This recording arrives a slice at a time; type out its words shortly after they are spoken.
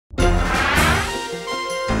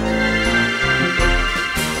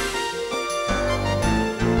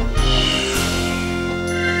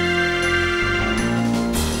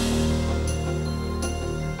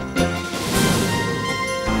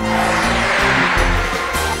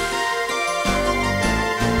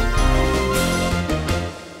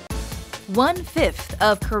1/5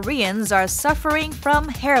 of Koreans are suffering from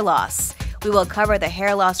hair loss. We will cover the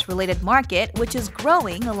hair loss-related market, which is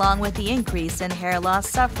growing along with the increase in hair loss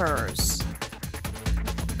sufferers.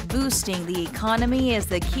 Boosting the economy is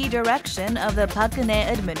the key direction of the Park Geun-hye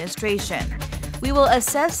administration. We will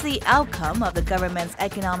assess the outcome of the government's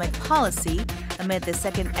economic policy amid the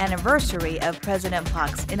second anniversary of President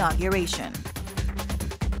Park's inauguration.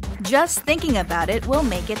 Just thinking about it will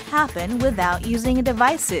make it happen without using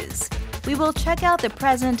devices. We will check out the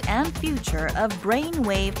present and future of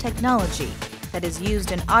brainwave technology that is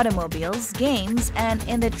used in automobiles, games, and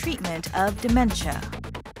in the treatment of dementia.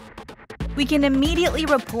 We can immediately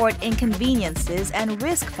report inconveniences and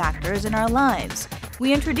risk factors in our lives.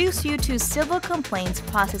 We introduce you to civil complaints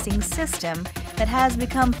processing system that has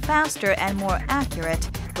become faster and more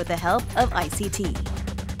accurate with the help of ICT.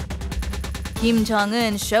 Kim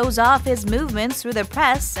Jong-un shows off his movements through the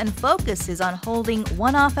press and focuses on holding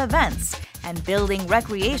one-off events and building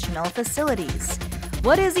recreational facilities.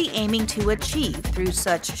 What is he aiming to achieve through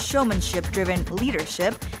such showmanship-driven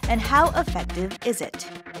leadership, and how effective is it?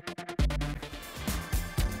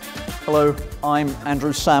 Hello, I'm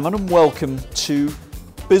Andrew Salmon and welcome to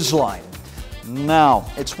Bizline. Now,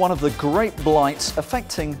 it's one of the great blights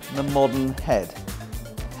affecting the modern head,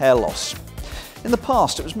 hair loss. In the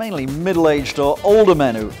past, it was mainly middle-aged or older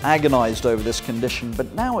men who agonized over this condition,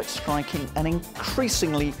 but now it's striking an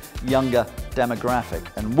increasingly younger demographic,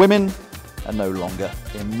 and women are no longer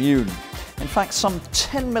immune. In fact, some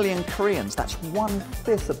 10 million Koreans, that's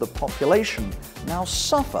 1/5 of the population, now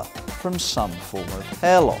suffer from some form of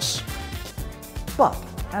hair loss. But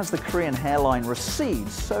as the Korean hairline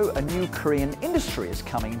recedes, so a new Korean industry is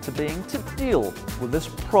coming into being to deal with this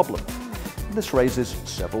problem. This raises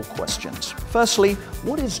several questions. Firstly,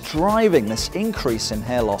 what is driving this increase in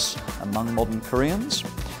hair loss among modern Koreans?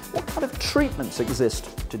 What kind of treatments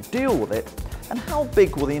exist to deal with it? And how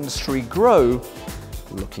big will the industry grow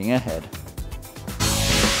looking ahead?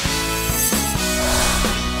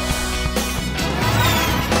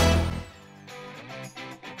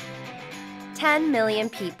 $10 million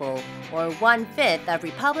people, or 1/5 of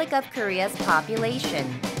Republic of Korea's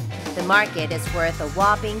population. The market is worth a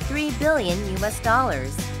whopping $3 billion.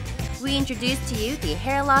 We introduce to you the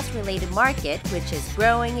hair loss-related market, which is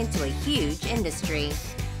growing into a huge industry.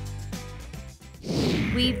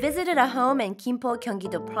 We visited a home in Gimpo,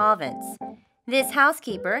 Gyeonggi-do Province. This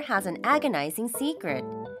housekeeper has an agonizing secret.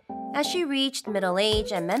 As she reached middle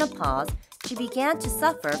age and menopause, she began to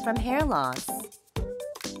suffer from hair loss.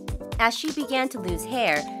 As she began to lose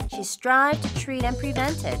hair, she strived to treat and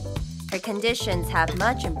prevent it. Her conditions have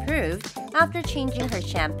much improved after changing her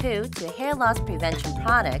shampoo to hair loss prevention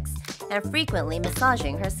products and frequently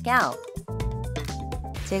massaging her scalp.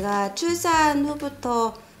 제가 출산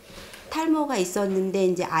후부터 탈모가 있었는데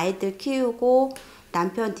이제 아이들 키우고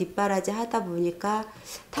남편 뒷바라지 하다 보니까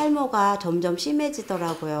탈모가 점점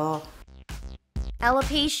심해지더라고요.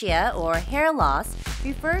 Alopecia, or hair loss,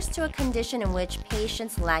 refers to a condition in which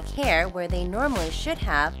patients lack hair where they normally should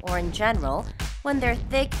have, or in general, when their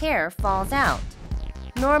thick hair falls out.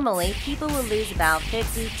 Normally, people will lose about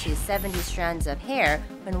 50 to 70 strands of hair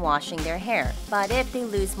when washing their hair, but if they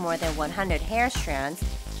lose more than 100 hair strands,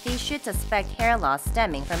 they should suspect hair loss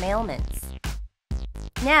stemming from ailments.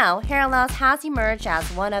 Now, hair loss has emerged as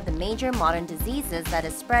one of the major modern diseases that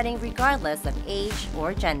is spreading regardless of age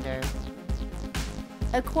or gender.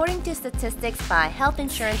 According to statistics by Health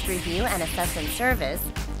Insurance Review and Assessment Service,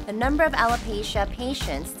 the number of alopecia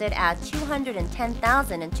patients stood at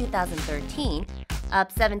 210,000 in 2013,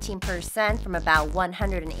 up 17% from about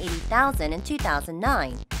 180,000 in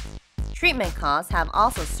 2009. Treatment costs have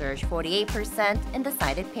also surged 48% in the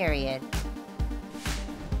cited period.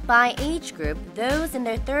 By age group, those in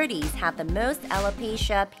their 30s have the most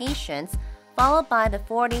alopecia patients, followed by the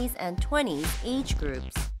 40s and 20s age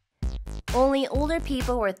groups. Only older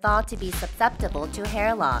people were thought to be susceptible to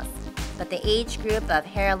hair loss, but the age group of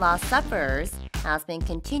hair loss sufferers has been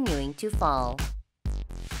continuing to fall.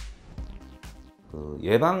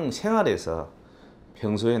 예방 생활에서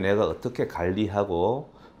평소에 내가 어떻게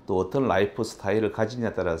관리하고 또 어떤 라이프 스타일을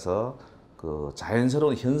가지냐에 따라서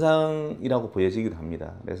자연스러운 현상이라고 보여지기도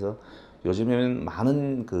합니다. 그래서 요즘에는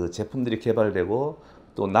많은 제품들이 개발되고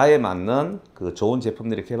또 나에 맞는 좋은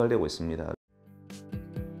제품들이 개발되고 있습니다.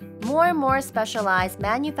 More and more specialized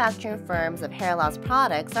manufacturing firms of hair loss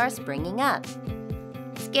products are springing up.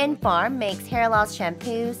 Skin Farm makes hair loss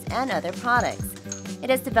shampoos and other products. It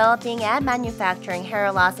is developing and manufacturing hair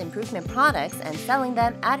loss improvement products and selling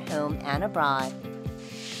them at home and abroad.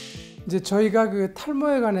 이제 저희가 그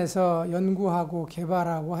탈모에 관해서 연구하고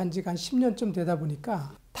개발하고 한 지가 한 10년쯤 되다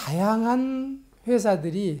보니까 다양한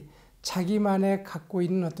회사들이 자기만의 갖고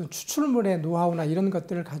있는 어떤 추출물의 노하우나 이런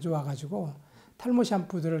것들을 가져와 가지고 탈모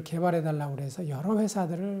샴푸들을 개발해 달라고 그래서 여러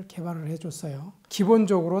회사들을 개발을 해줬어요.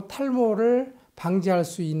 기본적으로 탈모를 방지할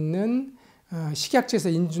수 있는 식약처에서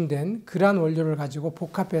인증된 그러한 원료를 가지고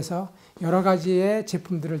복합해서 여러 가지의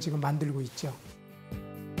제품들을 지금 만들고 있죠.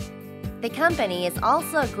 The company is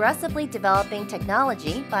also aggressively developing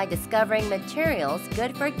technology by discovering materials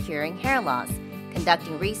good for curing hair loss,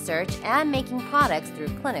 conducting research, and making products through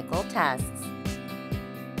clinical tests.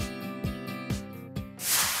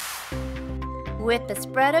 With the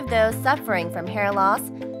spread of those suffering from hair loss,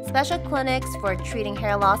 special clinics for treating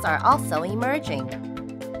hair loss are also emerging.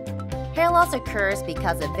 Hair loss occurs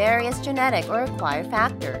because of various genetic or acquired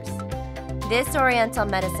factors. This Oriental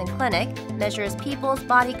Medicine Clinic measures people's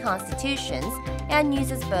body constitutions and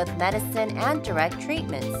uses both medicine and direct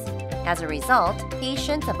treatments. As a result,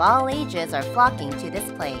 patients of all ages are flocking to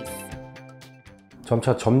this place.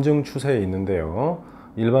 점차 점증 추세에 있는데요.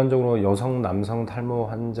 일반적으로 여성, 남성 탈모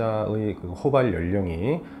환자의 호발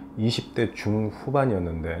연령이 20대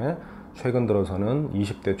중후반이었는데 최근 들어서는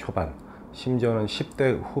 20대 초반, 심지어는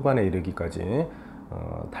 10대 후반에 이르기까지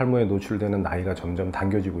탈모에 노출되는 나이가 점점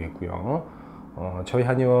당겨지고 있고요. 저희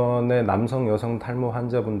한의원의 남성, 여성 탈모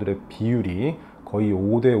환자분들의 비율이 거의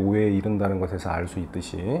 5대 5에 이른다는 것에서 알 수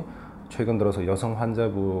있듯이 최근 들어서 여성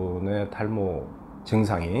환자분의 탈모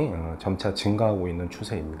증상이 점차 증가하고 있는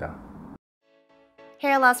추세입니다.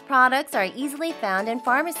 Hair loss products are easily found in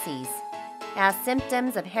pharmacies. As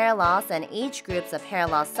symptoms of hair loss and age groups of hair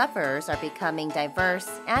loss sufferers are becoming diverse,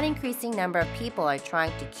 an increasing number of people are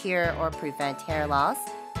trying to cure or prevent hair loss,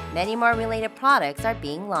 many more related products are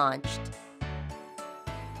being launched.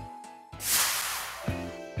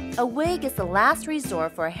 A wig is the last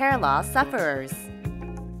resort for hair loss sufferers.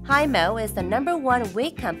 Hymo is the #1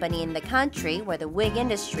 wig company in the country where the wig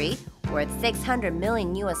industry, worth $600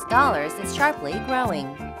 million, is sharply growing.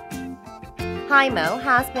 Hymo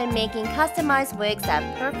has been making customized wigs that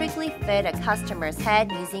perfectly fit a customer's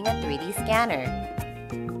head using a 3D scanner.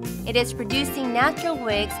 It is producing natural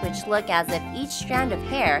wigs which look as if each strand of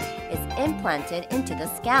hair is implanted into the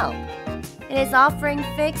scalp. It is offering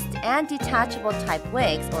fixed and detachable type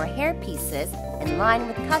wigs or hair pieces in line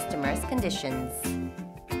with customers' conditions.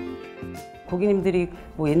 고객님들이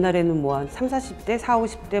뭐 옛날에는 뭐 한 30, 40대,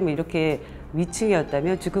 40, 50대 뭐 이렇게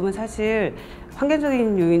위층이었다면 지금은 사실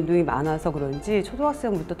환경적인 요인도 많아서 그런지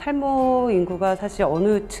초등학생부터 탈모 인구가 사실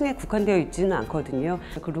어느 층에 국한되어 있지는 않거든요.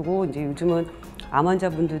 그리고 이제 요즘은 암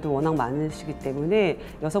환자분들도 워낙 많으시기 때문에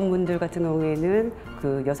여성분들 같은 경우에는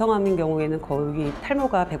그 여성암인 경우에는 거의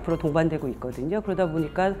탈모가 100% 동반되고 있거든요. 그러다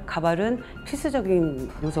보니까 가발은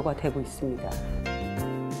필수적인 요소가 되고 있습니다.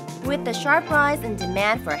 With the sharp rise in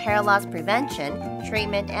demand for hair loss prevention,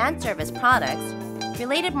 treatment, and service products,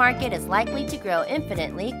 related market is likely to grow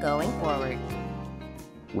infinitely going forward.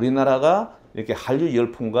 우리나라가 이렇게 한류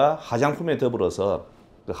열풍과 화장품에 더불어서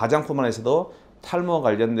그 화장품 안에서도 탈모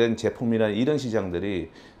관련된 제품이나 이런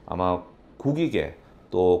시장들이 아마 국익에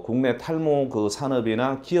또 국내 탈모 그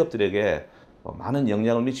산업이나 기업들에게 많은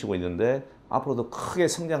영향을 미치고 있는데 앞으로도 크게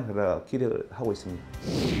성장하리라 기대를 하고 있습니다.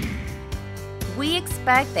 We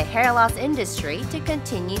expect the hair loss industry to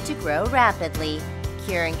continue to grow rapidly,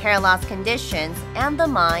 curing hair loss conditions and the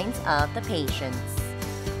minds of the patients.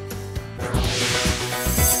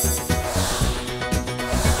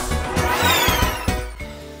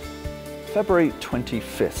 February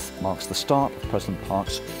 25th marks the start of President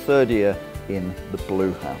Park's third year in the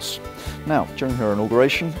Blue House. Now, during her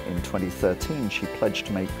inauguration in 2013, she pledged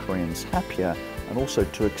to make Koreans happier and also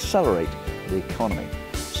to accelerate the economy.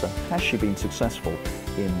 So has she been successful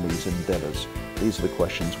in these endeavours? These are the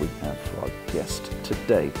questions we have for our guest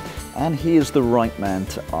today. And he is the right man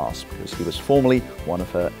to ask because he was formerly one of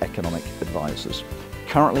her economic advisors.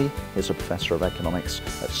 Currently, he's a professor of economics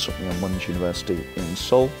at Suknyong University in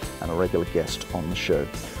Seoul and a regular guest on the show.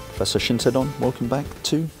 Professor Shin Se-don, welcome back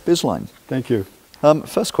to Bizline. Thank you.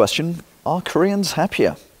 First question, are Koreans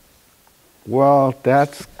happier? Well,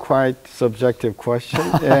 that's quite subjective question.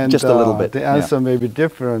 And just a little bit. The answer may be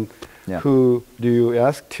different. Yeah. Who do you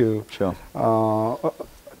ask to? Sure.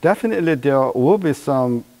 Definitely there will be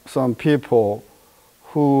some people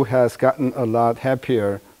who has gotten a lot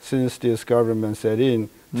happier since this government set in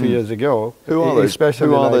 2 years ago. Who are those? Especially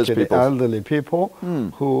Who are like those the people? elderly people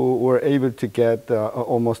who were able to get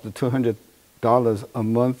almost $200 a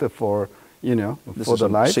month for This for is the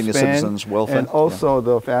on senior citizens' lifespan, welfare. and also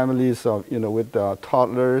the families of with the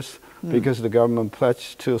toddlers, because the government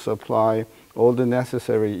pledged to supply all the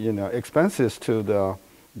necessary expenses to the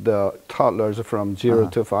the toddlers from 0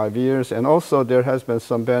 to 5 years, and also there has been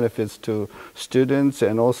some benefits to students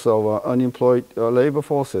and also unemployed labor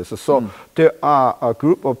forces. So there are a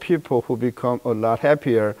group of people who become a lot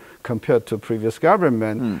happier compared to previous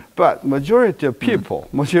government, but majority of people,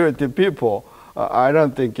 I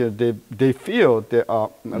don't think they feel they are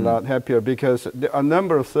a lot happier, because a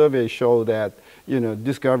number of surveys show that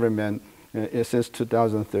this government since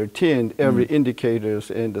 2013, every indicators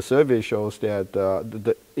in the survey shows that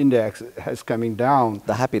the index has coming down.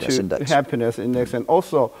 The happiness index. Happiness index, and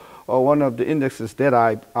also one of the indexes that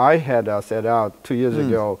I had set out 2 years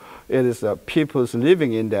ago. It is the People's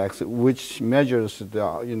Living Index, which measures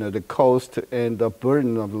the cost and the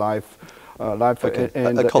burden of life.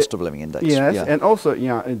 And a cost of living index. Yes, and also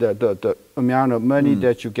the amount of money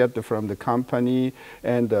that you get from the company,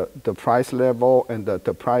 and the price level, and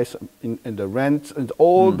the price in the rent, and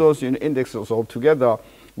all those indexes all together.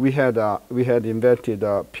 We had invented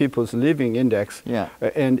People's Living Index,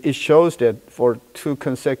 and it shows that for 2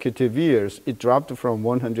 consecutive years it dropped from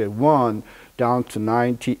 101 down to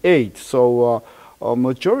 98. So a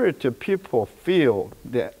majority of people feel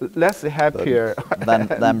that less happier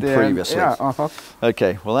than previously. Yeah,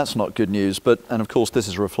 Okay, well that's not good news, and of course this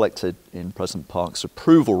is reflected in President Park's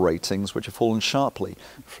approval ratings, which have fallen sharply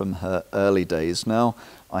from her early days. Now,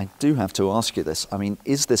 I do have to ask you this. I mean,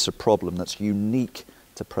 is this a problem that's unique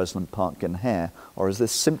to President Park Geun-hye, or is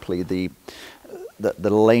this simply the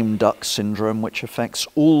lame duck syndrome which affects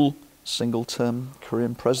all single-term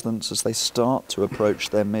Korean presidents as they start to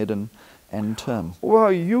approach their mid and end term?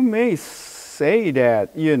 Well, you may say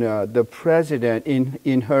that, the president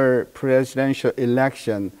in her presidential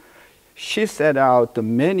election, she set out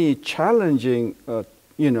many challenging,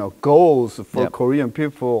 goals for Korean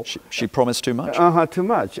people. She promised too much? Too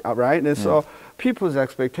much, right? And so people's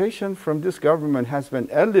expectation from this government has been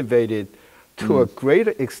elevated to a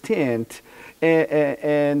greater extent,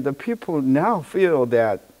 and the people now feel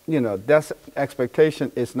that, that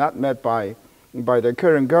expectation is not met by the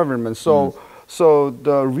current government. So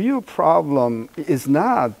the real problem is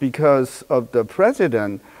not because of the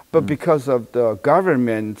president, but because of the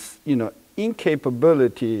government's,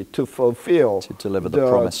 incapability to fulfill, to deliver the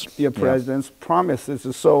promise. President's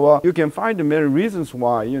promises. So you can find many reasons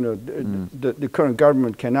why, the current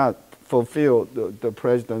government cannot fulfill the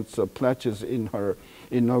president's pledges in her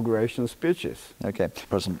inauguration speeches. Okay.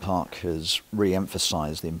 President Park has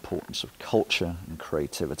re-emphasized the importance of culture and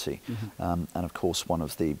creativity. And of course, one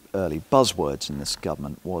of the early buzzwords in this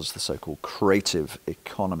government was the so-called creative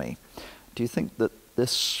economy. Do you think that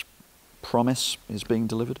this promise is being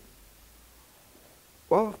delivered?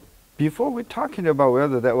 Well, before we're talking about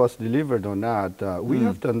whether that was delivered or not, we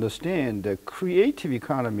have to understand the creative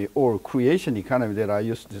economy, or creation economy that I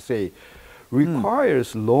used to say,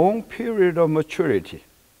 requires long period of maturity.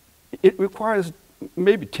 It requires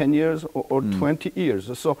maybe 10 years or 20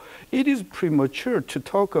 years. So it is premature to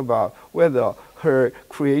talk about whether her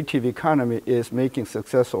creative economy is making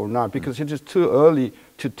success or not, because it is too early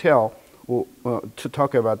to tell, to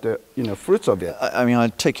talk about the fruits of it. I mean, I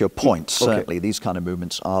take your point. Certainly, these kind of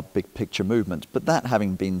movements are big picture movements. But that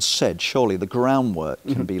having been said, surely the groundwork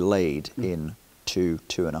can be laid in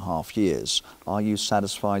 2.5 years. Are you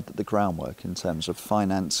satisfied that the groundwork in terms of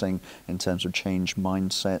financing, in terms of change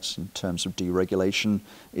mindsets, in terms of deregulation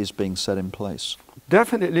is being set in place?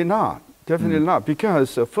 Definitely not. Definitely not.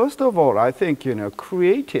 Because first of all, I think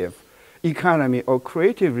creative economy or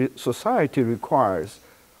creative society requires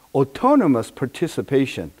autonomous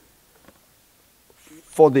participation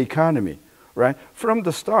for the economy, right? From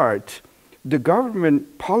the start, the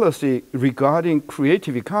government policy regarding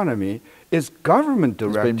creative economy is government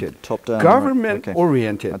directed, top-down, government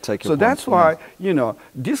oriented. So that's why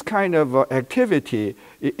this kind of activity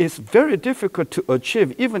is very difficult to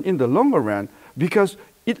achieve even in the longer run, because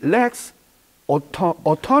it lacks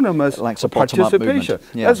autonomous participation.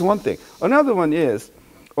 That's one thing. Another one is,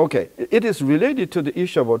 it is related to the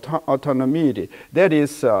issue of autonomy. That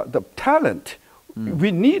is the talent.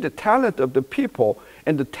 We need the talent of the people,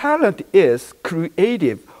 and the talent is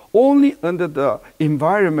creative only under the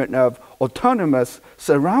environment of autonomous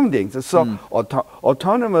surroundings. So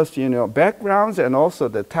autonomous, backgrounds, and also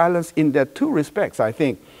the talents in that two respects. I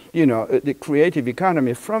think, the creative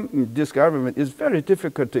economy from this government is very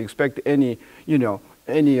difficult to expect any,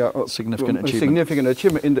 significant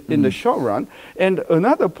achievement in the short run. And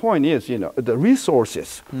another point is, the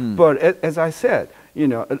resources. But as I said,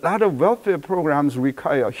 a lot of welfare programs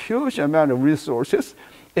require a huge amount of resources.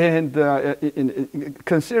 And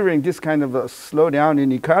considering this kind of a slowdown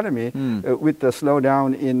in economy with the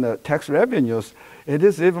slowdown in tax revenues, it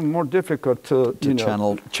is even more difficult to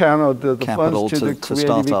channel the funds to the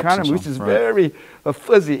creative economy, which is very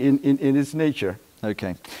fuzzy in its nature.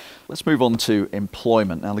 Okay. Let's move on to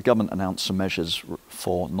employment. Now, the government announced some measures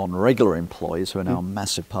for non-regular employees who are now a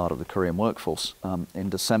massive part of the Korean workforce in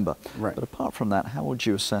December. Right. But apart from that, how would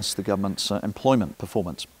you assess the government's employment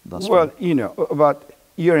performance thus far? Well, you know, about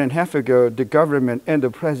a year and a half ago, the government and the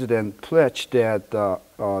president pledged that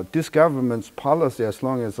this government's policy, as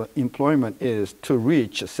long as employment is to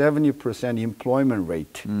reach a 70% employment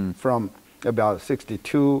rate from about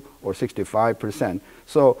 62 or 65%.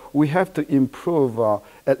 So we have to improve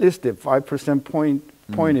at least the 5%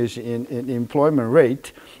 pointage in employment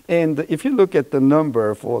rate. And if you look at the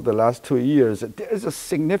number for the last 2 years, there is a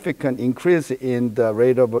significant increase in the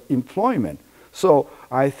rate of employment. So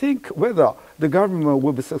I think whether the government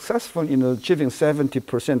will be successful in achieving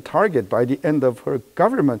 70% target by the end of her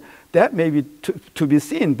government, that may be to be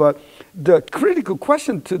seen. But the critical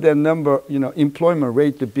question to that number, you know, employment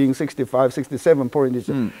rate being 65, 67 points,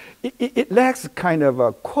 it lacks kind of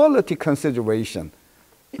a quality consideration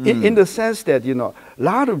in the sense that, you know, a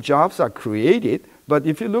lot of jobs are created, but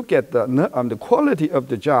if you look at the quality of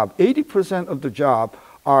the job, 80% of the job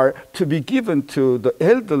are to be given to the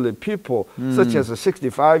elderly people, such as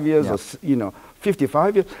 65 years or, you know,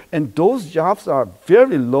 55 years, and those jobs are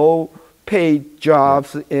very low paid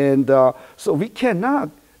jobs, and so we cannot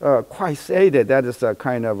quite say that that is a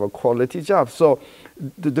kind of a quality job. So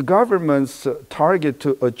the government's target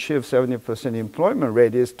to achieve 70% employment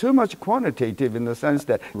rate is too much quantitative in the sense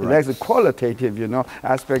that it lacks a qualitative, you know,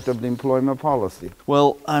 aspect of the employment policy.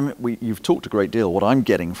 Well, you've talked a great deal. What I'm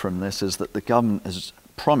getting from this is that the government has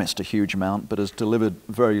promised a huge amount but has delivered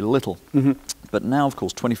very little. But now, of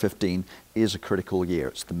course, 2015 is a critical year.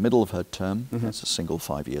 It's the middle of her term. It's a single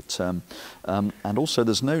 5-year term. And also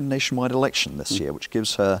there's no nationwide election this year, which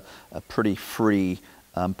gives her a pretty free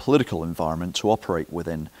political environment to operate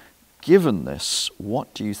within. Given this,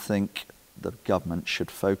 what do you think the government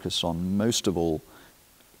should focus on most of all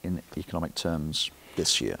in economic terms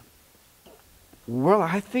this year? Well,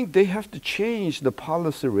 I think they have to change the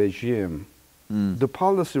policy regime. The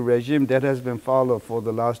policy regime that has been followed for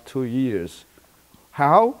the last 2 years.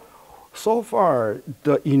 How? So far,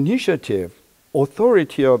 the initiative,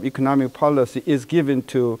 authority of economic policy is given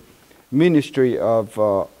to Ministry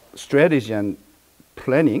of Strategy and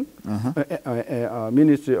Planning,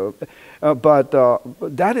 Ministry of, but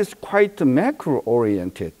that is quite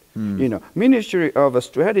macro-oriented. You know, Ministry of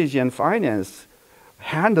Strategy and Finance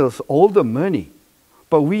handles all the money.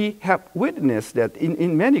 But we have witnessed that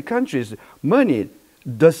in many countries, money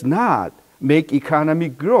does not make economy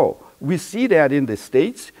grow. We see that in the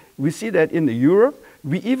States, we see that in Europe,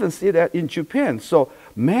 we even see that in Japan. So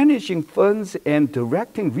managing funds and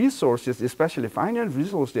directing resources, especially finance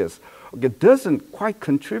resources, doesn't quite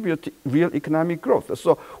contribute to real economic growth.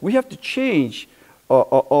 So we have to change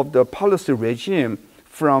of the policy regime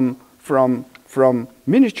from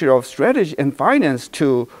Ministry of Strategy and Finance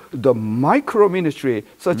to the micro ministry,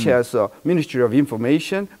 such as Ministry of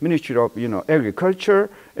Information, Ministry of Agriculture,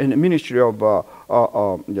 and Ministry of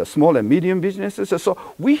Small and Medium Businesses. So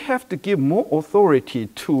we have to give more authority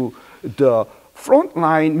to the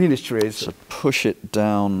frontline ministries. So push it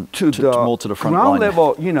down to more to the front ground line.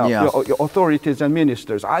 level, your authorities and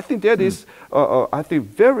ministers. I think that is, I think,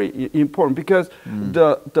 very important because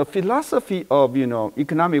the philosophy of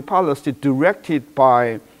economic policy directed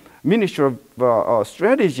by Ministry of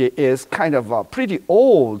Strategy is kind of a pretty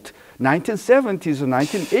old 1970s or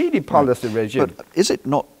 1980 policy regime. But is it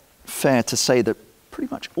not fair to say that pretty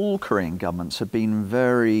much all Korean governments have been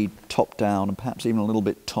very top-down and perhaps even a little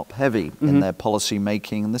bit top-heavy in their policy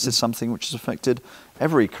making, and this is something which has affected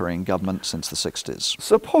every Korean government since the 60s?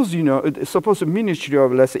 Suppose, suppose the Ministry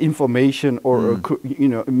of, let's say, Information or,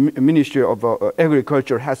 Ministry of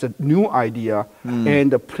Agriculture has a new idea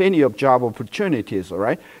and plenty of job opportunities, all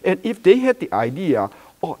right? And if they had the idea,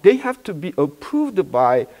 they have to be approved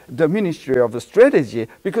by the Ministry of Strategy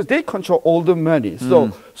because they control all the money.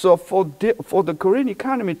 So for the Korean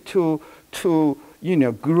economy to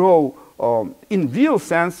grow in real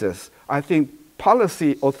senses, I think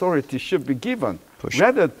policy authority should be given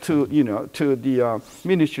rather to the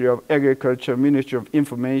Ministry of Agriculture, Ministry of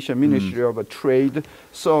Information, Ministry of Trade.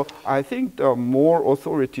 So I think more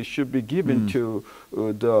authority should be given to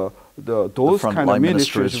those kind of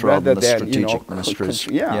ministries rather than strategic ministries.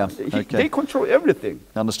 They control everything.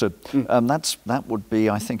 Understood. That would be,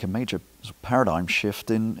 I think, a major paradigm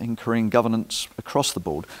shift in Korean governance across the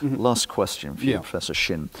board. Last question for you, Professor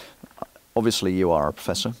Shin. obviously you are a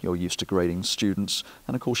professor, you're used to grading students,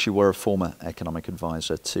 and of course you were a former economic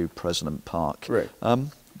advisor to President Park. Right.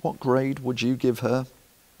 What grade would you give her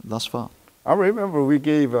thus far? I remember we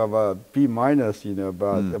gave about B minus,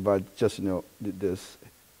 about just, this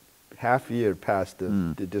half year past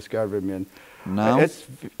this government. Now?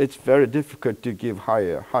 It's very difficult to give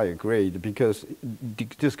higher grade because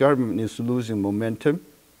this government is losing momentum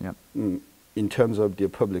in terms of the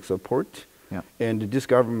public support. Yeah. And this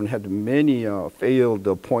government had many failed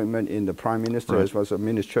appointment in the prime minister as well as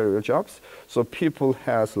ministerial jobs. So people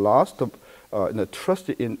has lost the trust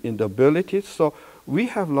in the ability. So we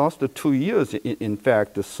have lost 2 years in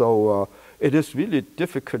fact. So it is really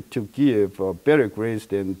difficult to give better grades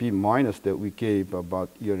than B minus that we gave about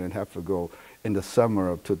a year and a half ago in the summer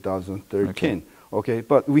of 2013. Okay,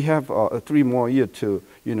 but we have 3 more years to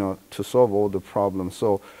solve all the problems.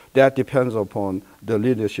 So that depends upon the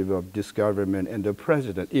leadership of this government and the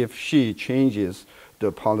president. If she changes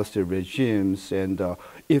the policy regimes and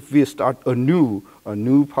if we start a new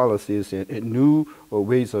policies and new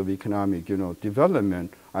ways of economic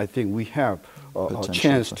development, I think we have a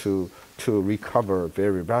chance to recover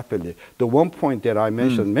very rapidly. The one point that I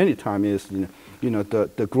mentioned many times is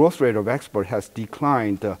the growth rate of export has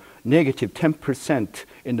declined negative 10%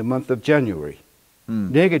 in the month of January.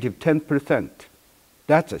 Negative 10%.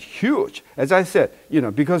 That's a huge. As I said,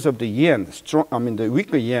 because of the yen, the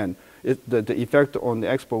weaker yen, the effect on the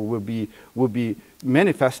export will be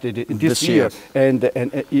manifested in this year. And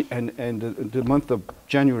the month of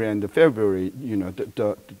January and February,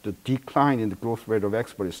 the decline in the growth rate of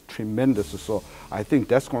export is tremendous. So I think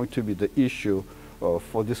that's going to be the issue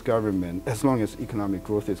for this government as long as economic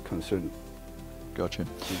growth is concerned. Gotcha.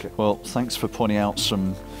 Okay. Well, thanks for pointing out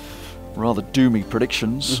some rather doomy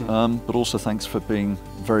predictions, but also thanks for being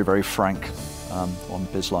very, very frank on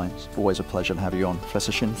Bizline. It's always a pleasure to have you on.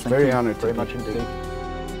 Professor Shin, thank you. Very honored. Very much indeed.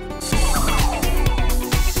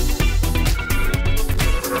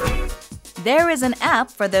 There is an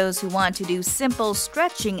app for those who want to do simple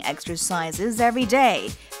stretching exercises every day,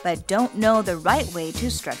 but don't know the right way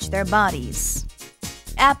to stretch their bodies.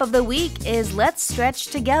 App of the week is Let's Stretch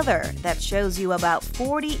Together, that shows you about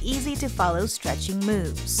 40 easy-to-follow stretching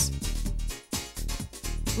moves.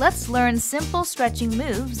 Let's learn simple stretching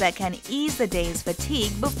moves that can ease the day's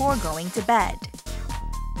fatigue before going to bed.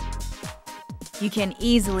 You can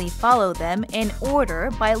easily follow them in order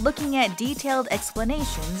by looking at detailed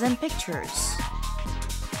explanations and pictures.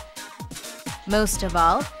 Most of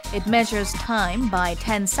all, it measures time by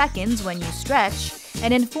 10 seconds when you stretch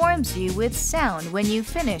and informs you with sound when you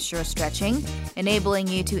finish your stretching, enabling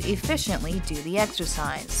you to efficiently do the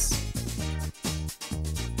exercise.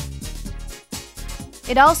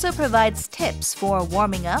 It also provides tips for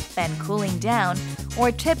warming up and cooling down,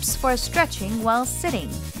 or tips for stretching while sitting,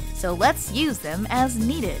 so let's use them as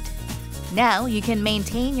needed. Now you can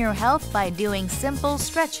maintain your health by doing simple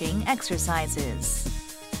stretching exercises.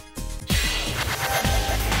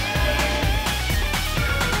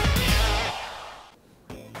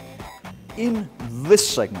 In this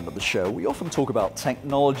segment of the show, we often talk about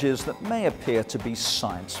technologies that may appear to be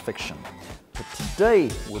science fiction. But today,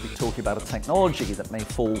 we'll be talking about a technology that may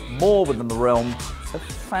fall more within the realm of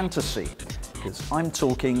fantasy, because I'm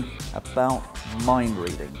talking about mind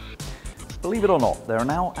reading. Believe it or not, there are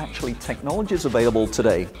now actually technologies available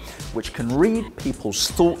today which can read people's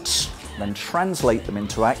thoughts, then translate them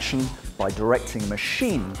into action by directing a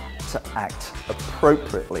machine to act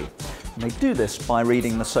appropriately. And they do this by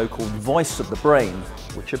reading the so-called voice of the brain,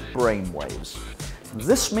 which are brain waves.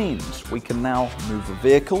 This means we can now move a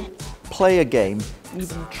vehicle, play a game,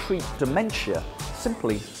 even treat dementia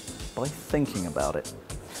simply by thinking about it.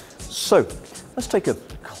 So, let's take a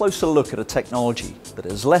closer look at a technology that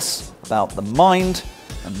is less about the mind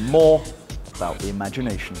and more about the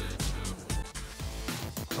imagination.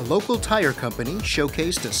 A local tire company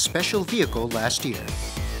showcased a special vehicle last year.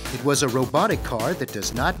 It was a robotic car that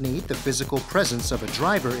does not need the physical presence of a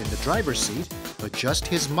driver in the driver's seat, but just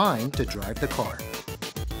his mind to drive the car.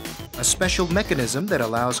 A special mechanism that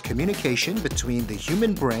allows communication between the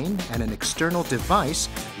human brain and an external device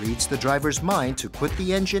reads the driver's mind to put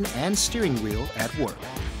the engine and steering wheel at work.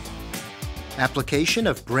 Application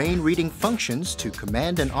of brain-reading functions to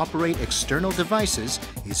command and operate external devices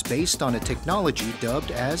is based on a technology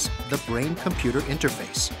dubbed as the brain-computer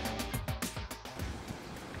interface.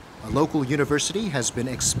 A local university has been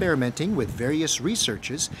experimenting with various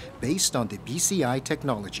researches based on the BCI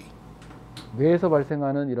technology. 뇌에서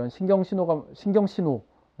발생하는 이런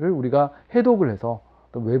신경신호를 우리가 해독을 해서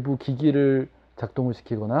또 외부 기기를 작동을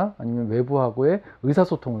시키거나 아니면 외부하고의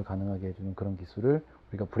의사소통을 가능하게 해주는 그런 기술을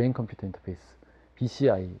우리가 브레인 컴퓨터 인터페이스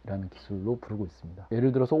BCI라는 기술로 부르고 있습니다.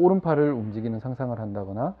 예를 들어서 오른팔을 움직이는 상상을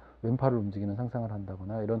한다거나 왼팔을 움직이는 상상을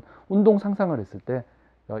한다거나 이런 운동 상상을 했을 때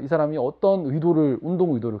이 사람이 어떤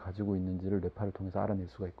운동 의도를 가지고 있는지를 뇌파를 통해서 알아낼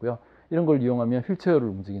수가 있고요. 이런 걸 이용하면 휠체어를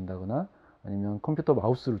움직인다거나 아니면 컴퓨터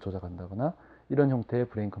마우스를 조작한다거나 이런 형태의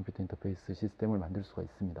브레인 컴퓨터 인터페이스 시스템을 만들 수가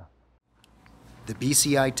있습니다. The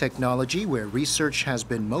BCI technology, where research has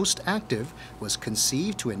been most active, was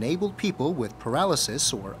conceived to enable people with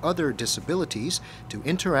paralysis or other disabilities to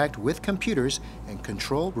interact with computers and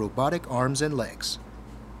control robotic arms and legs.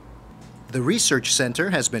 The research center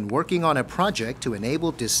has been working on a project to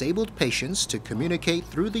enable disabled patients to communicate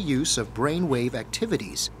through the use of brainwave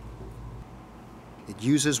activities. It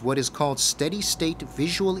uses what is called steady-state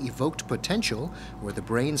visual evoked potential, or the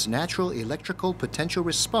brain's natural electrical potential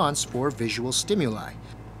response for visual stimuli.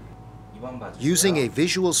 Using a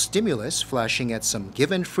visual stimulus flashing at some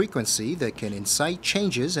given frequency that can incite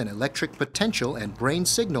changes in electric potential and brain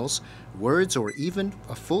signals, words or even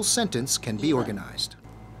a full sentence can be organized.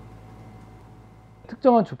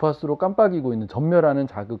 특정한 주파수로 깜빡이고 있는 전멸하는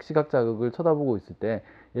자극, 시각 자극을 쳐다보고 있을 때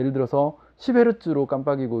예를 들어서 10Hz로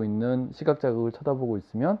깜빡이고 있는 시각 자극을 쳐다보고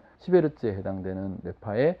있으면 10Hz에 해당되는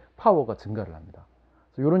뇌파의 파워가 증가를 합니다.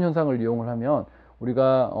 그래서 이런 현상을 이용을 하면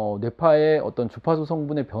우리가 뇌파의 어떤 주파수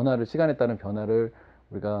성분의 변화를, 시간에 따른 변화를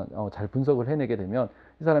우리가 잘 분석을 해내게 되면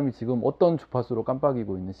이 사람이 지금 어떤 주파수로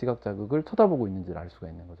깜빡이고 있는 시각 자극을 쳐다보고 있는지를 알 수가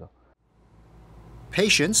있는 거죠.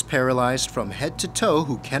 Patients paralyzed from head to toe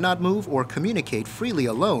who cannot move or communicate freely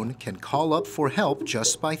alone can call up for help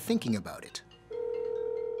just by thinking about it.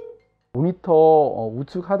 모니터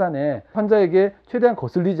우측 하단에 환자에게 최대한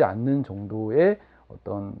거슬리지 않는 정도의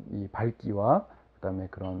어떤 이 밝기와 그다음에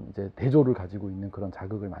그런 이제 대조를 가지고 있는 그런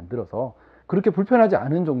자극을 만들어서 그렇게 불편하지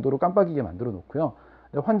않은 정도로 깜빡이게 만들어 놓고요.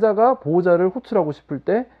 환자가 보호자를 호출하고 싶을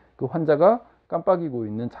때 그 환자가 깜빡이고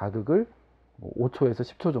있는 자극을 5초에서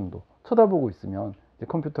 10초 정도 쳐다보고 있으면 이제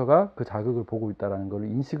컴퓨터가 그 자극을 보고 있다는 걸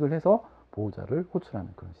인식을 해서 보호자를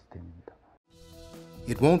호출하는 그런 시스템입니다.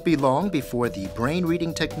 It won't be long before the brain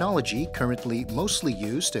reading technology currently mostly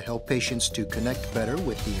used to help patients to connect better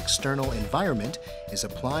with the external environment is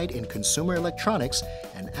applied in consumer electronics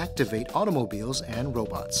and activate automobiles and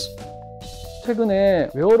robots. 최근에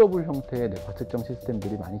웨어러블 형태의 뇌파 측정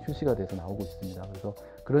시스템들이 많이 출시가 돼서 나오고 있습니다. 그래서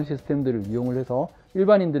그런 시스템들을 이용을 해서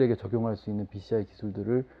일반인들에게 적용할 수 있는 BCI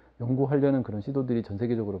기술들을 연구하려는 그런 시도들이 전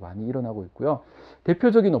세계적으로 많이 일어나고 있고요.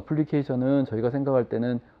 대표적인 어플리케이션은 저희가 생각할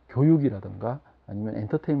때는 교육이라든가 아니면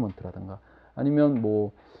엔터테인먼트라든가 아니면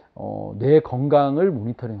뇌 건강을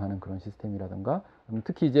모니터링하는 그런 시스템이라든가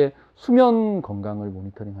특히 이제 수면 건강을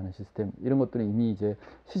모니터링하는 시스템 이런 것들이 이미 이제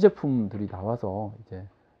시제품들이 나와서 이제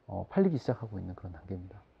팔리기 시작하고 있는 그런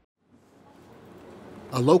단계입니다.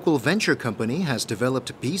 A local venture company has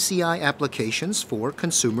developed BCI applications for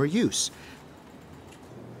consumer use.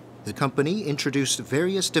 The company introduced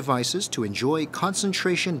various devices to enjoy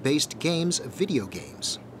concentration-based games, video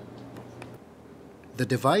games. The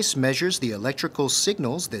device measures the electrical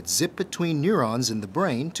signals that zip between neurons in the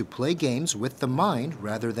brain to play games with the mind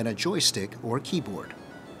rather than a joystick or keyboard.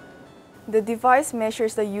 The device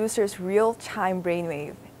measures the user's real-time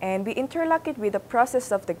brainwave, and we interlock it with the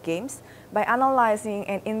process of the games by analyzing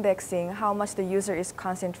and indexing how much the user is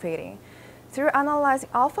concentrating. Through analyzing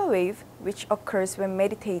alpha wave, which occurs when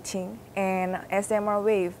meditating, and SMR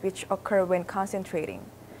wave, which occur when concentrating.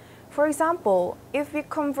 For example, if we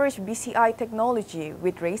converge BCI technology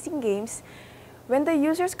with racing games, when the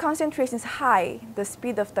user's concentration is high, the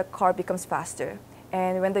speed of the car becomes faster.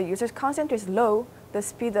 And when the user's concentration is low, the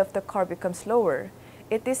speed of the car becomes slower.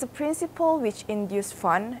 It is a principle which induces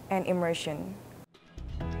fun and immersion.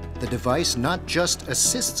 The device not just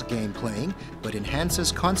assists game playing, but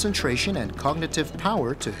enhances concentration and cognitive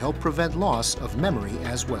power to help prevent loss of memory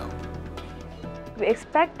as well. We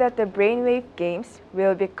expect that the brainwave games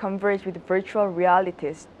will be converged with virtual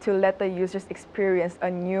realities to let the users experience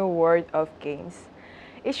a new world of games.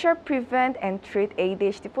 It shall prevent and treat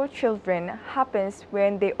ADHD for children happens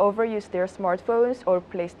when they overuse their smartphones or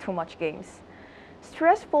play too much games.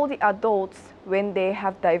 Stress for the adults when they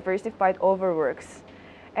have diversified overworks.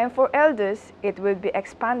 And for elders, it will be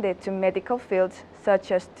expanded to medical fields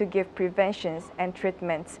such as to give preventions and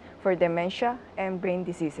treatments for dementia and brain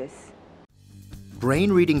diseases.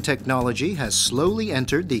 Brain reading technology has slowly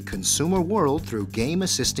entered the consumer world through game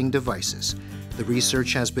assisting devices. The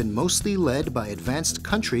research has been mostly led by advanced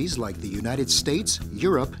countries like the United States,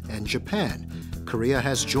 Europe, and Japan. Korea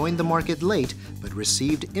has joined the market late, but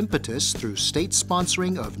received impetus through state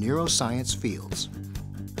sponsoring of neuroscience fields.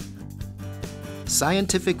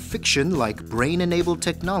 Scientific fiction like brain-enabled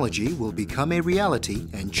technology will become a reality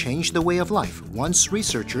and change the way of life once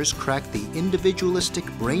researchers crack the individualistic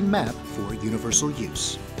brain map for universal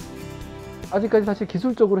use. 아직까지 사실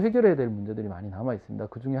기술적으로 해결해야 될 문제들이 많이 남아 있습니다.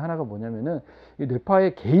 그 중에 하나가 뭐냐면은 이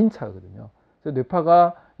뇌파의 개인차거든요. 그래서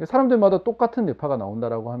뇌파가 사람들마다 똑같은 뇌파가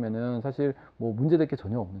나온다라고 하면은 사실 뭐 문제될 게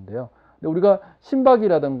전혀 없는데요. 근데 우리가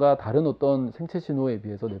심박이라든가 다른 어떤 생체 신호에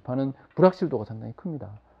비해서 뇌파는 불확실도가 상당히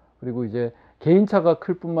큽니다. 그리고 이제 개인차가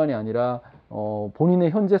클 뿐만이 아니라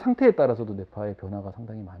본인의 현재 상태에 따라서도 뇌파의 변화가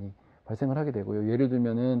상당히 많이 발생을 하게 되고요. 예를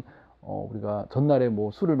들면은 우리가 전날에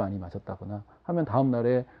뭐 술을 많이 마셨다거나 하면 다음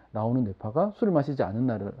날에 나오는 뇌파가 술을 마시지 않은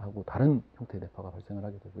날하고 다른 형태의 뇌파가 발생을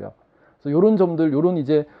하게 되고요. 그래서 이런 점들, 이런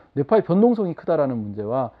이제 뇌파의 변동성이 크다라는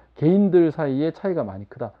문제와 개인들 사이의 차이가 많이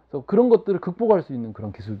크다. 그래서 그런 것들을 극복할 수 있는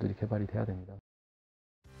그런 기술들이 개발이 돼야 됩니다.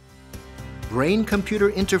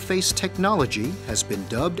 Brain-computer interface technology has been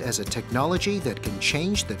dubbed as a technology that can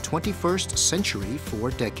change the 21st century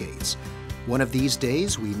for decades. One of these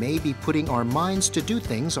days, we may be putting our minds to do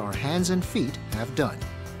things our hands and feet have done.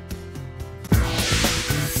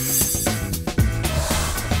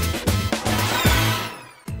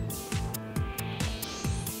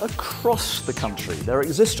 Across the country, there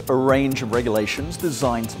exists a range of regulations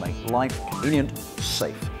designed to make life convenient,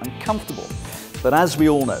 safe and comfortable. But as we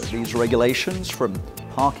all know, these regulations, from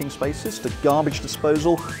parking spaces to garbage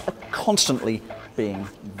disposal, are constantly being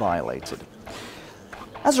violated.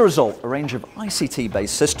 As a result, a range of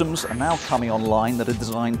ICT-based systems are now coming online that are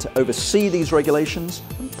designed to oversee these regulations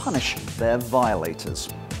and punish their violators.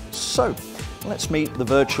 So, let's meet the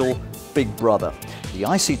virtual Big Brother, the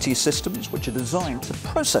ICT systems which are designed to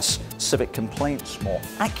process civic complaints more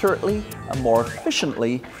accurately and more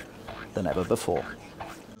efficiently than ever before.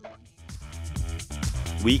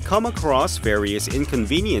 We come across various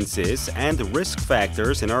inconveniences and risk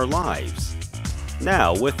factors in our lives.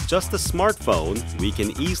 Now, with just a smartphone, we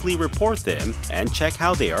can easily report them and check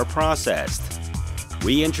how they are processed.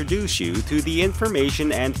 We introduce you to the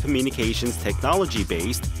information and communications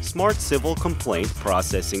technology-based Smart Civil Complaint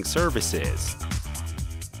Processing Services.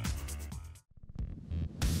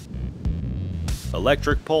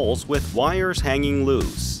 Electric poles with wires hanging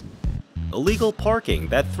loose. Illegal parking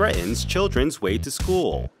that threatens children's way to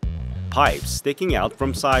school. Pipes sticking out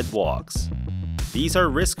from sidewalks. These are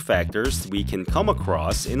risk factors we can come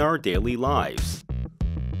across in our daily lives.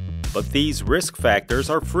 But these risk factors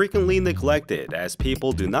are frequently neglected as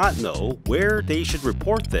people do not know where they should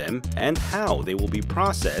report them and how they will be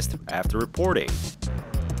processed after reporting.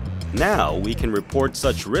 Now we can report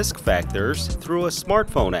such risk factors through a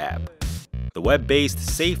smartphone app. The web-based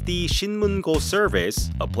Safety Shinmungo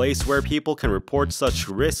service, a place where people can report such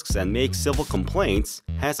risks and make civil complaints,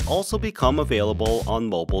 has also become available on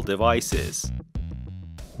mobile devices.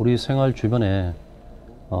 우리 생활 주변에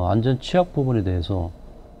안전 취약 부분에 대해서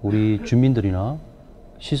우리 주민들이나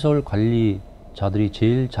시설 관리자들이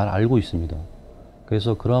제일 잘 알고 있습니다.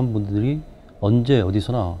 그래서 그러한 분들이 언제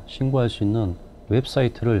어디서나 신고할 수 있는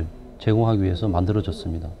웹사이트를 제공하기 위해서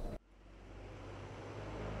만들어졌습니다.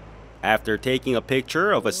 After taking a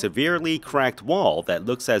picture of a severely cracked wall that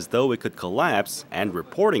looks as though it could collapse and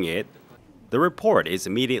reporting it, the report is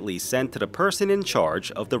immediately sent to the person in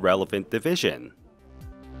charge of the relevant division.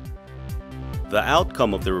 The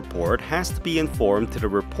outcome of the report has to be informed to the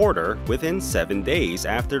reporter within 7 days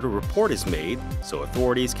after the report is made, so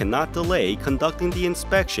authorities cannot delay conducting the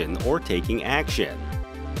inspection or taking action.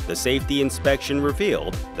 The safety inspection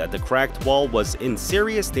revealed that the cracked wall was in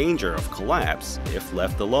serious danger of collapse if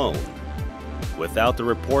left alone. Without the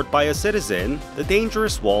report by a citizen, the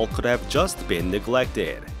dangerous wall could have just been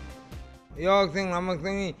neglected. 여학생,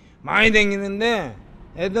 남학생이 많이 다니는데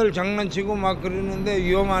애들 장난치고 막 그러는데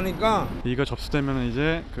위험하니까 이거 접수되면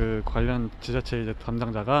이제 그 관련 지자체 이제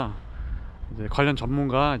담당자가 이제 관련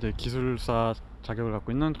전문가 이제 기술사 자격을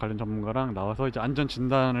갖고 있는 관련 전문가랑 나와서 이제 안전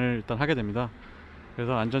진단을 일단 하게 됩니다.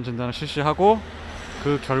 그래서 안전 진단을 실시하고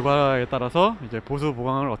그 결과에 따라서 이제 보수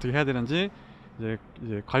보강을 어떻게 해야 되는지 이제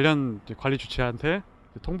관련 관리 주체한테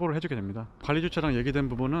통보를 해주게 됩니다. 관리 주체랑 얘기된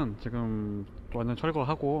부분은 지금 완전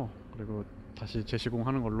철거하고 그리고 다시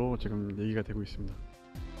재시공하는 걸로 지금 얘기가 되고 있습니다.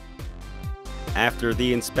 After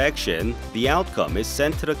the inspection, the outcome is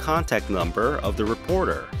sent to the contact number of the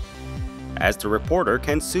reporter. As the reporter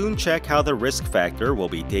can soon check how the risk factor will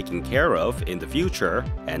be taken care of in the future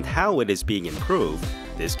and how it is being improved,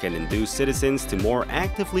 this can induce citizens to more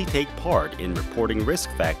actively take part in reporting risk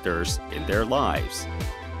factors in their lives.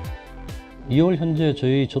 2월 현재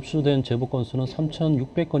저희 접수된 제보 건수는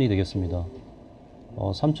 3,600건이 되겠습니다.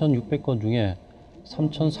 3,600건 중에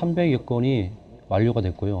 3,300여 건이 완료가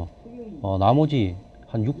됐고요. 나머지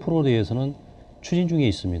한 6%에 대해서는 추진 중에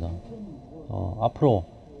있습니다. 앞으로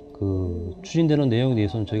그 추진되는 내용에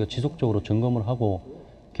대해서는 저희가 지속적으로 점검을 하고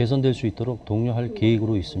개선될 수 있도록 독려할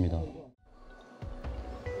계획으로 있습니다.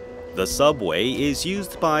 The subway is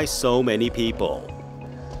used by so many people.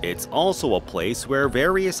 It's also a place where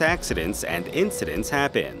various accidents and incidents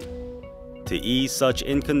happen. To ease such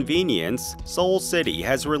inconvenience, Seoul City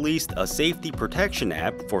has released a safety protection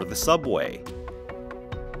app for the subway.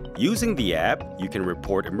 Using the app, you can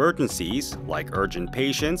report emergencies like urgent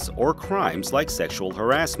patients or crimes like sexual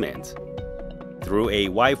harassment. Through a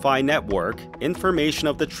Wi-Fi network, information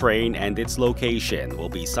of the train and its location will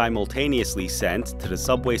be simultaneously sent to the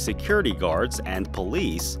subway security guards and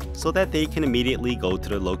police so that they can immediately go to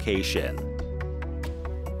the location.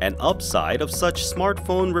 An upside of such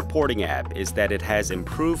smartphone reporting app is that it has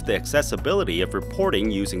improved the accessibility of reporting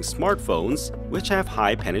using smartphones, which have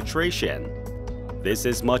high penetration. This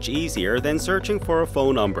is much easier than searching for a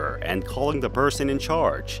phone number and calling the person in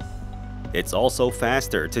charge. It's also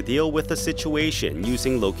faster to deal with the situation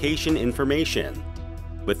using location information.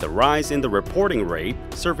 With the rise in the reporting rate,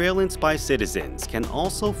 surveillance by citizens can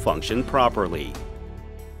also function properly.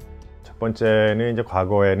 첫 번째는 이제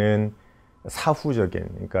과거에는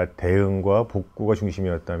사후적인, 그러니까 대응과 복구가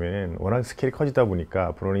중심이었다면 워낙 스케일이 커지다 보니까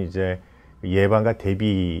앞으로는 이제 예방과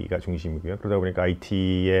대비가 중심이고요. 그러다 보니까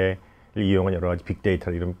IT를 이용한 여러 가지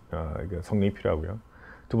빅데이터 이런 성능이 필요하고요.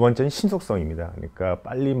 두 번째는 신속성입니다. 그러니까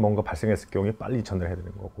빨리 뭔가 발생했을 경우에 빨리 전달해야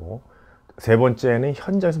되는 거고, 세 번째는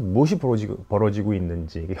현장에서 무엇이 벌어지고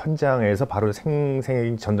있는지 현장에서 바로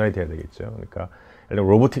생생하게 전달이 돼야 되겠죠. 그러니까 예를 들어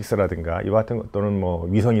로보틱스라든가 이와 같은 또는 뭐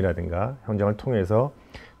위성이라든가 현장을 통해서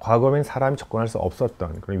과거엔 사람이 접근할 수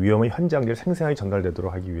없었던 그런 위험한 현장들이 생생하게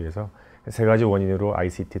전달되도록 하기 위해서 세 가지 원인으로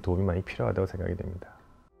ICT 도움이 많이 필요하다고 생각이 됩니다.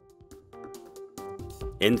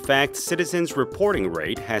 In fact, citizens' reporting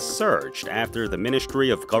rate has surged after the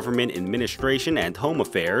Ministry of Government Administration and Home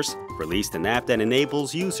Affairs released an app that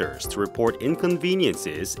enables users to report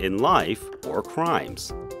inconveniences in life or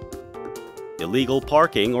crimes. Illegal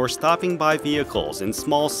parking or stopping by vehicles in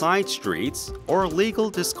small side streets or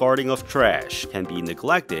illegal discarding of trash can be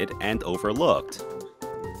neglected and overlooked.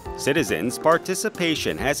 Citizens'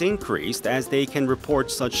 participation has increased as they can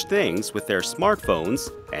report such things with their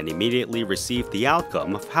smartphones and immediately receive the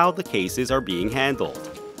outcome of how the cases are being handled.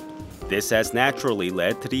 This has naturally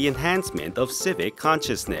led to the enhancement of civic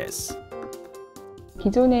consciousness.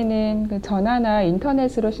 기존에는 그 전화나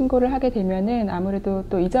인터넷으로 신고를 하게 되면은 아무래도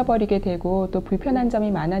또 잊어버리게 되고 또 불편한 점이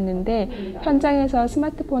많았는데 현장에서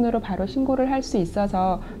스마트폰으로 바로 신고를 할 수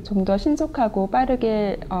있어서 좀 더 신속하고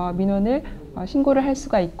빠르게 민원을 신고를 할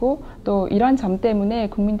수가 있고 또 이런 점 때문에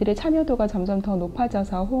국민들의 참여도가 점점 더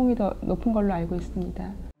높아져서 호응이 더 높은 걸로 알고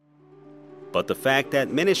있습니다. But the fact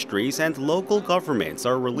that ministries and local governments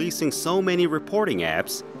are releasing so many reporting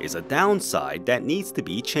apps is a downside that needs to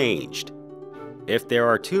be changed. If there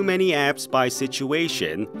are too many apps by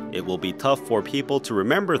situation, it will be tough for people to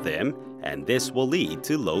remember them, and this will lead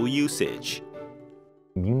to low usage.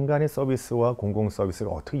 민간의 서비스와 공공 서비스가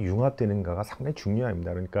어떻게 융합되는가가 상당히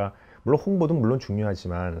중요합니다. 그러니까 물론 홍보도 물론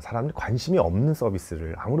중요하지만 사람들이 관심이 없는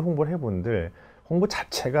서비스를 아무리 홍보를 해본들 홍보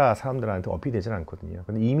자체가 사람들한테 어필되지는 않거든요.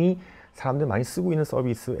 근데 이미 사람들이 많이 쓰고 있는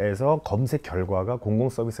서비스에서 검색 결과가 공공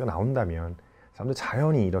서비스가 나온다면 사람들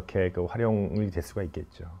자연히 이렇게 활용이 될 수가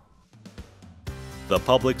있겠죠. The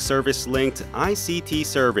public service-linked ICT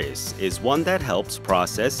service is one that helps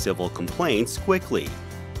process civil complaints quickly.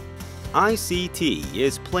 ICT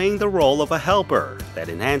is playing the role of a helper that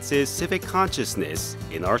enhances civic consciousness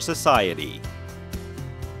in our society.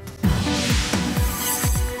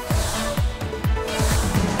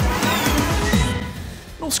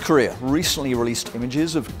 North Korea recently released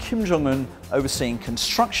images of Kim Jong-un overseeing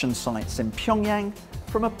construction sites in Pyongyang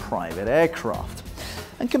from a private aircraft.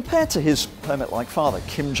 And compared to his hermit-like father,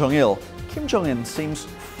 Kim Jong-il, Kim Jong-un seems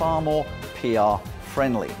far more PR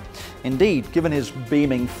friendly. Indeed, given his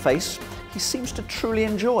beaming face, he seems to truly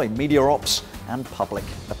enjoy media ops and public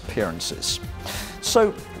appearances.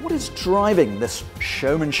 So, what is driving this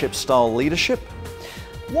showmanship-style leadership?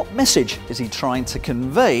 What message is he trying to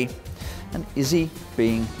convey, and is he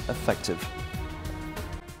being effective?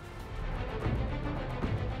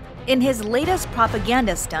 In his latest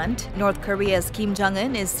propaganda stunt, North Korea's Kim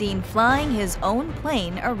Jong-un is seen flying his own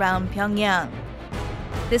plane around Pyongyang.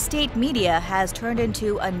 The state media has turned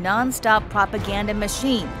into a non-stop propaganda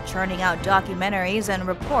machine, churning out documentaries and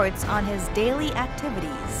reports on his daily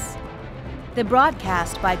activities. The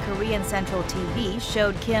broadcast by Korean Central TV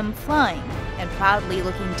showed Kim flying and proudly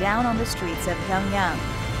looking down on the streets of Pyongyang.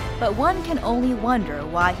 But one can only wonder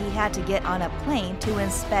why he had to get on a plane to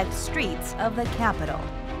inspect streets of the capital.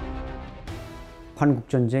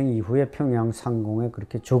 한국전쟁 이후에 평양 상공에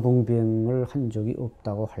그렇게 조공 비행을 한 적이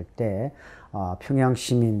없다고 할 때 평양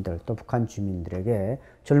시민들 또 북한 주민들에게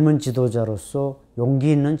젊은 지도자로서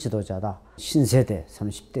용기 있는 지도자다. 신세대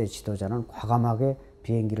 30대 지도자는 과감하게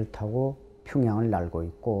비행기를 타고 평양을 날고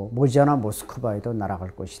있고 머지않아 모스크바에도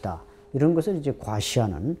날아갈 것이다. 이런 것을 이제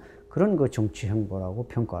과시하는 그런 그 정치 행보라고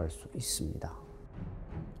평가할 수 있습니다.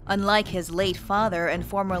 Unlike his late father and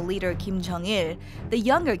former leader Kim Jong-il, the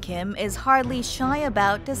younger Kim is hardly shy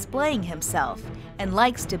about displaying himself and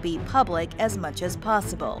likes to be public as much as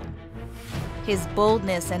possible. His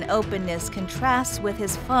boldness and openness contrasts with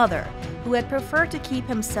his father, who had preferred to keep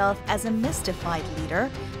himself as a mystified leader,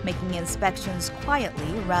 making inspections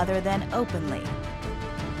quietly rather than openly.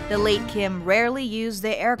 The late Kim rarely used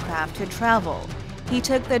the aircraft to travel. He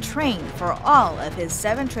took the train for all of his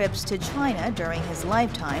 7 trips to China during his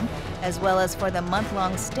lifetime, as well as for the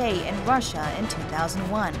month-long stay in Russia in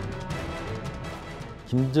 2001.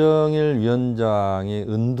 김정일 위원장이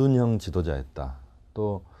은둔형 지도자였다.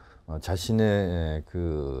 또 자신의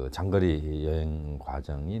그 장거리 여행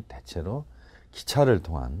과정이 대체로 기차를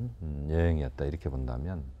통한 여행이었다 이렇게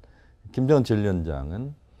본다면 김정은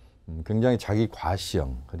제1위원장은 굉장히 자기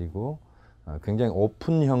과시형 그리고 굉장히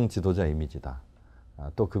오픈형 지도자 이미지다.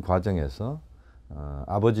 또 그 과정에서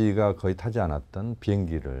아버지가 거의 타지 않았던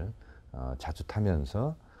비행기를 자주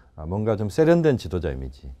타면서 뭔가 좀 세련된 지도자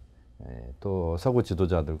이미지 또 서구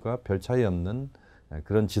지도자들과 별 차이 없는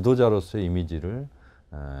그런 지도자로서의 이미지를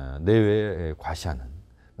내외에 과시하는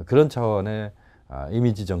그런 차원의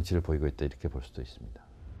이미지 정치를 보이고 있다 이렇게 볼 수도 있습니다.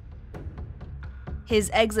 His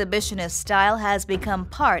exhibitionist style has become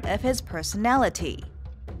part of his personality.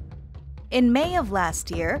 In May of last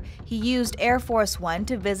year, he used Air Force One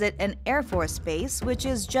to visit an Air Force base which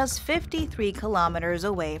is just 53 kilometers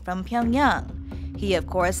away from Pyongyang. He, of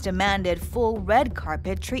course, demanded full red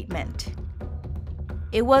carpet treatment.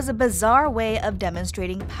 It was a bizarre way of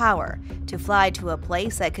demonstrating power, to fly to a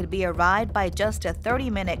place that could be arrived by just a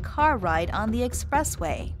 30-minute car ride on the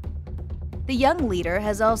expressway. The young leader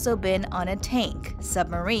has also been on a tank,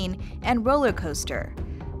 submarine, and roller coaster.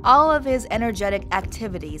 All of his energetic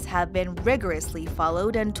activities have been rigorously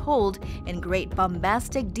followed and told in great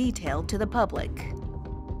bombastic detail to the public.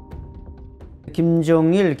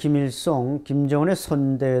 김정일, 김일성, 김정은의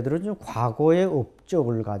선대들은 좀 과거의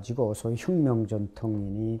업적을 가지고 소위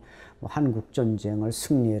혁명전통이니 한국전쟁을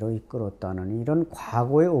승리로 이끌었다는 이런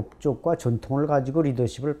과거의 업적과 전통을 가지고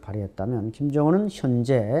리더십을 발휘했다면 김정은은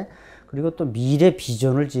현재 그리고 또 미래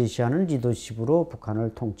비전을 제시하는 리더십으로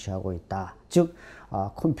북한을 통치하고 있다. 즉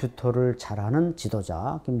컴퓨터를 잘하는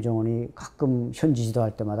지도자, 김정은이 가끔 현지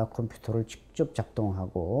지도할 때마다 컴퓨터를 직접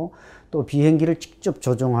작동하고 또 비행기를 직접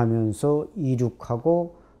조종하면서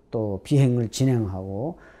이륙하고 또 비행을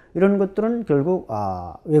진행하고 이런 것들은 결국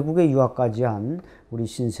외국에 유학까지 한 우리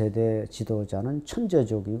신세대 지도자는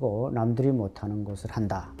천재적이고 남들이 못하는 것을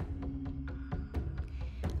한다.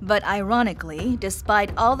 But ironically,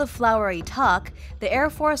 despite all the flowery talk, the Air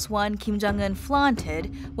Force One Kim Jong-un flaunted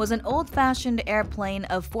was an old-fashioned airplane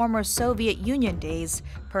of former Soviet Union days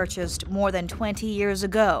purchased more than 20 years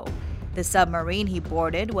ago. The submarine he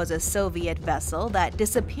boarded was a Soviet vessel that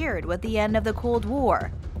disappeared with the end of the Cold War.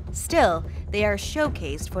 Still, they are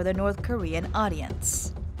showcased for the North Korean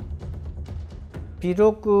audience.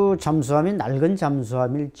 비록 그 잠수함이 낡은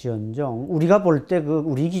잠수함일지언정 우리가 볼 때 그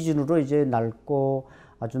우리 기준으로 이제 낡고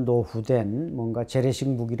아주 노후된 뭔가 재래식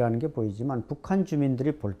무기라는 게 보이지만 북한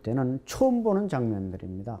주민들이 볼 때는 처음 보는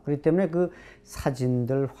장면들입니다. 그렇기 때문에 그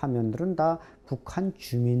사진들, 화면들은 다 북한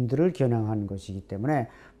주민들을 겨냥한 것이기 때문에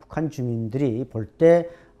북한 주민들이 볼 때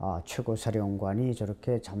최고사령관이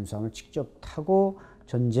저렇게 잠수함을 직접 타고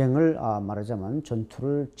전쟁을 말하자면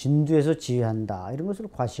전투를 진두에서 지휘한다 이런 것을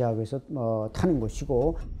과시하기 위해서 타는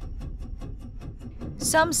것이고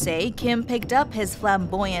Some say Kim picked up his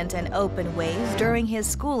flamboyant and open ways during his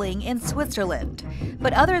schooling in Switzerland,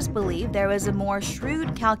 but others believe there was a more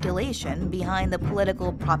shrewd calculation behind the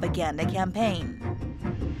political propaganda campaign.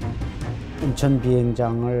 인천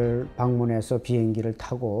비행장을 방문해서 비행기를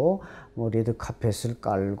타고 레드카펫을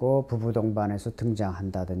깔고 부부 동반해서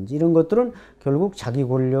등장한다든지 이런 것들은 결국 자기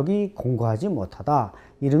권력이 공고하지 못하다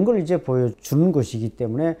이런 걸 이제 보여주는 것이기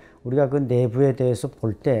때문에 우리가 그 내부에 대해서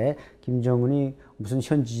볼 때 김정은이 무슨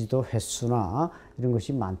현지지도 횟수나 이런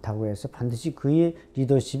것이 많다고 해서 반드시 그의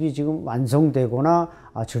리더십이 지금 완성되거나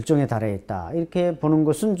절정에 달해 있다 이렇게 보는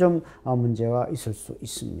것은 좀 문제가 있을 수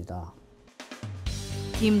있습니다.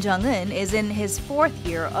 Kim Jong-un is in his 4th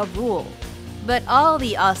year of rule, but all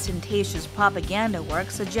the ostentatious propaganda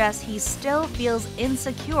work suggests he still feels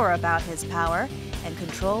insecure about his power and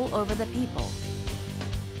control over the people.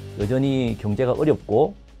 여전히 경제가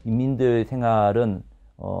어렵고 인민들 생활은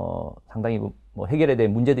상당히 뭐 해결해야 될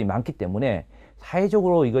문제들이 많기 때문에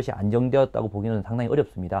사회적으로 이것이 안정되었다고 보기는 상당히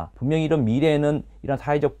어렵습니다. 분명히 이런 미래에는 이런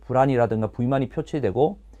사회적 불안이라든가 불만이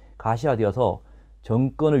표출되고 가시화되어서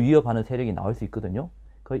정권을 위협하는 세력이 나올 수 있거든요.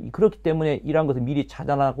 그렇기 때문에 이러한 것을 미리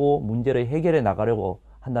차단하고 문제를 해결해 나가려고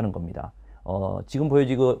한다는 겁니다. 지금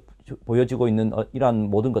보여지고 있는 이러한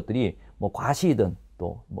모든 것들이 뭐 과시든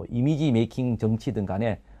또 뭐 이미지 메이킹 정치든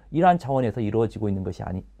간에 이러한 차원에서 이루어지고 있는 것이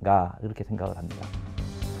아닌가 그렇게 생각을 합니다.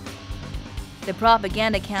 The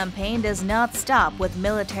propaganda campaign does not stop with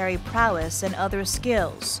military prowess and other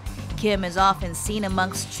skills. Kim is often seen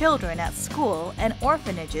amongst children at school and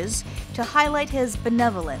orphanages to highlight his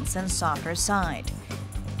benevolence and softer side.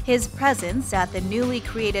 His presence at the newly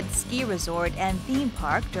created ski resort and theme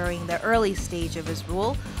park during the early stage of his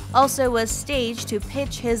rule also was staged to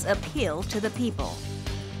pitch his appeal to the people.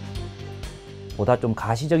 보다 좀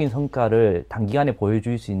가시적인 성과를 단기간에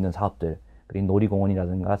보여줄 수 있는 사업들, 그리고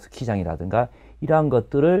놀이공원이라든가 스키장이라든가 이러한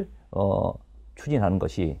것들을 추진하는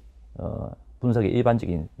것이 분석의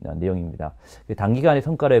일반적인 내용입니다. 단기간에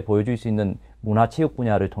성과를 보여줄 수 있는 문화체육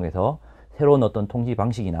분야를 통해서 새로운 어떤 통치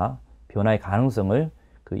방식이나 변화의 가능성을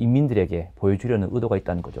그 인민들에게 보여주려는 의도가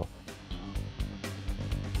있다는 거죠.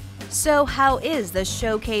 So how is the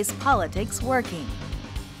showcase politics working?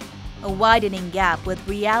 A widening gap with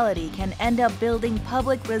reality can end up building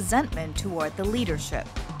public resentment toward the leadership.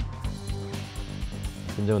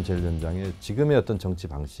 김정은 제1위원장의 지금의 어떤 정치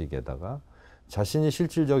방식에다가 자신이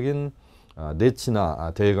실질적인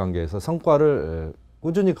내치나 대외관계에서 성과를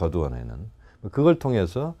꾸준히 거두어내는 그걸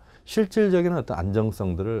통해서 실질적인 어떤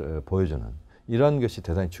안정성들을 보여주는 이런 것이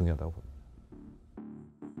대단히 중요하다고 봅니다.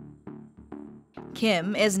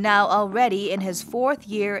 Kim is now already in his 4th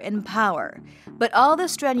year in power, but all the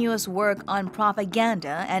strenuous work on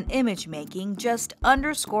propaganda and image making just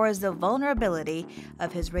underscores the vulnerability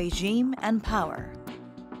of his regime and power.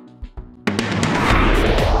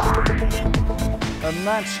 And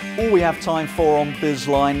that's all we have time for on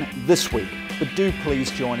Bizline this week. But do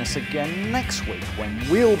please join us again next week when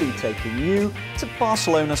we'll be taking you to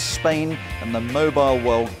Barcelona, Spain and the Mobile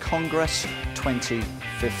World Congress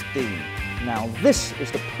 2015. Now, this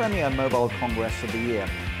is the premier mobile congress of the year,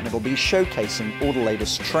 and it'll be showcasing all the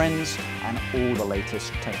latest trends and all the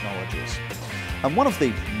latest technologies. And one of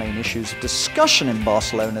the main issues of discussion in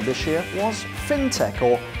Barcelona this year was fintech,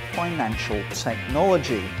 or financial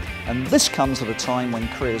technology. And this comes at a time when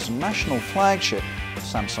Korea's national flagship,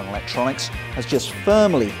 Samsung Electronics, has just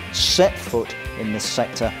firmly set foot in this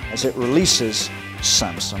sector as it releases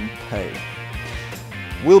Samsung Pay.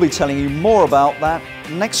 We'll be telling you more about that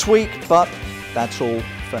next week, but that's all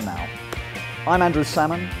for now. I'm Andrew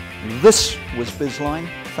Salmon. This was Bizline.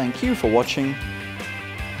 Thank you for watching.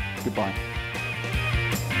 Goodbye.